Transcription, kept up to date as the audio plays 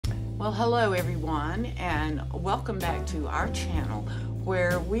Well, hello everyone, and welcome back to our channel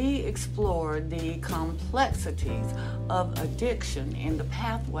where we explore the complexities of addiction and the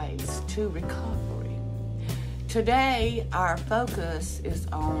pathways to recovery. Today, our focus is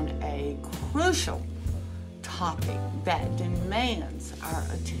on a crucial topic that demands our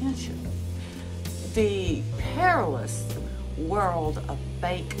attention: the perilous world of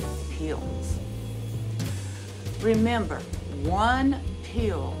fake pills. Remember, one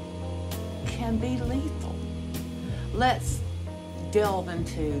pill can be lethal. Let's delve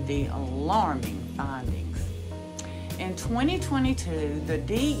into the alarming findings. In 2022, the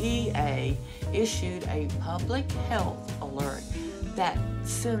DEA issued a public health alert that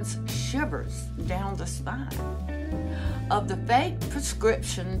sends shivers down the spine. Of the fake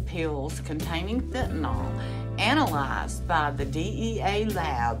prescription pills containing fentanyl analyzed by the DEA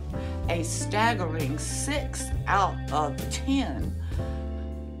lab, a staggering 6 out of 10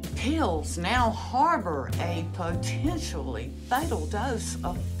 pills now harbor a potentially fatal dose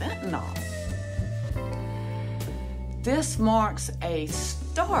of fentanyl. This marks a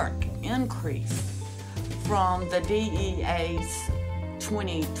stark increase from the DEA's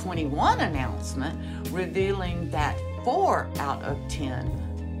 2021 announcement revealing that 4 out of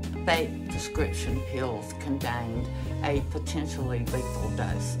 10 fake prescription pills contained a potentially lethal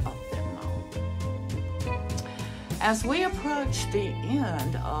dose of fentanyl. As we approach the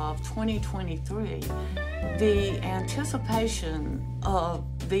end of 2023, the anticipation of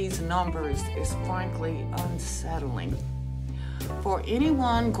these numbers is frankly unsettling. For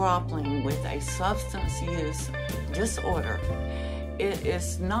anyone grappling with a substance use disorder, it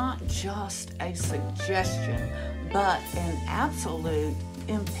is not just a suggestion, but an absolute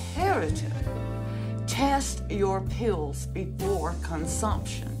imperative. Test your pills before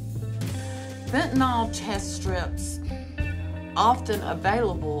consumption. Fentanyl test strips, often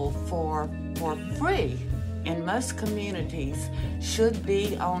available for free in most communities, should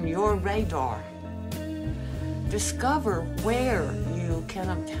be on your radar. Discover where you can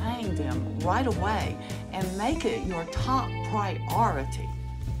obtain them right away and make it your top priority.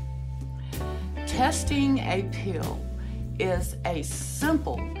 Testing a pill is a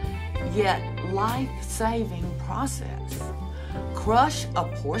simple yet life-saving process. Crush a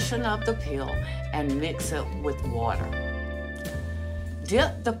portion of the pill and mix it with water.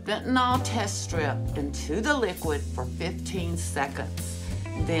 Dip the fentanyl test strip into the liquid for 15 seconds,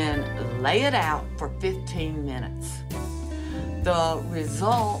 then lay it out for 15 minutes. The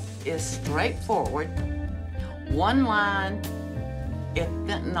result is straightforward. 1 line if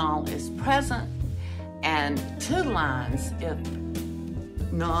fentanyl is present, and 2 lines if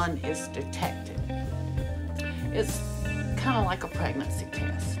none is detected. It's kind of like a pregnancy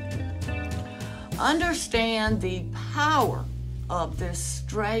test. Understand the power of this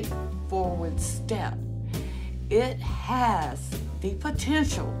straightforward step. It has the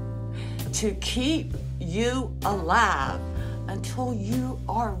potential to keep you alive until you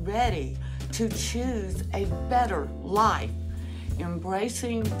are ready to choose a better life,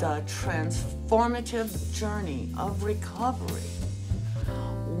 embracing the transformative journey of recovery.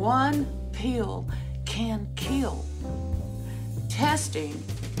 One pill can kill. Testing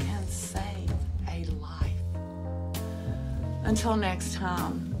can save a life. Until next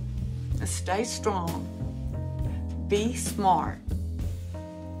time, stay strong, be smart,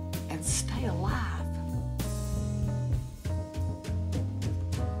 and stay alive.